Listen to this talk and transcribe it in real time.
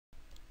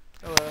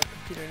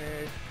Computer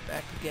Nerd,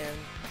 back again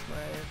with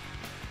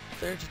my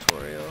third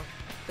tutorial.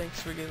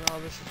 Thanks for giving all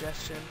the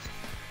suggestions.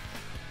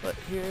 But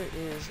here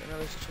is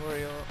another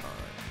tutorial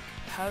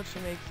on how to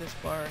make this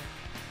bar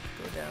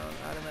go down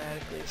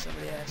automatically.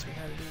 Somebody asked me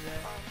how to do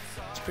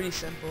that. It's pretty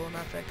simple,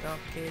 not that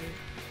complicated.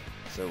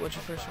 So what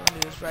you first want to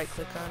do is right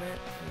click on it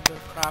and go to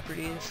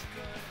Properties,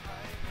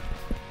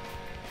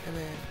 and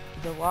then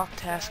the lock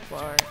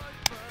taskbar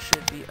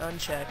should be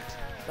unchecked.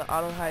 The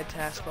auto hide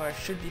taskbar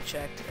should be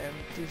checked, and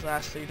these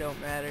last three don't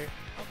matter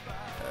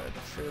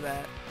for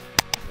that.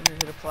 And then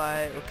hit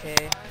apply, OK,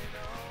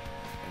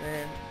 and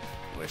then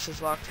where it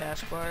says lock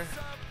taskbar,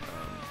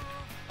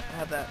 I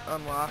have that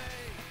unlocked.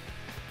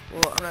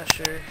 Well, I'm not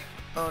sure.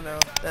 Oh no,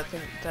 that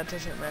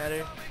doesn't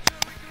matter.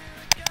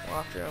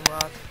 Locked or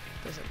unlocked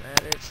doesn't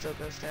matter. It still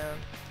goes down.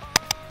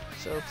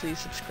 So please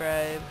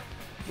subscribe.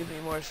 Give me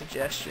more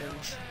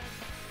suggestions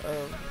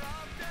of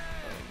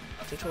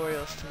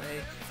tutorials to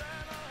make.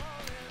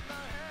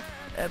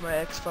 Add my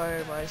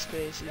Xfire,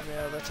 MySpace,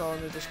 email. That's all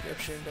in the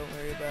description. Don't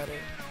worry about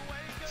it.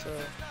 So,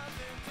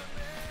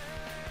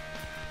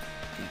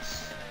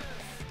 peace.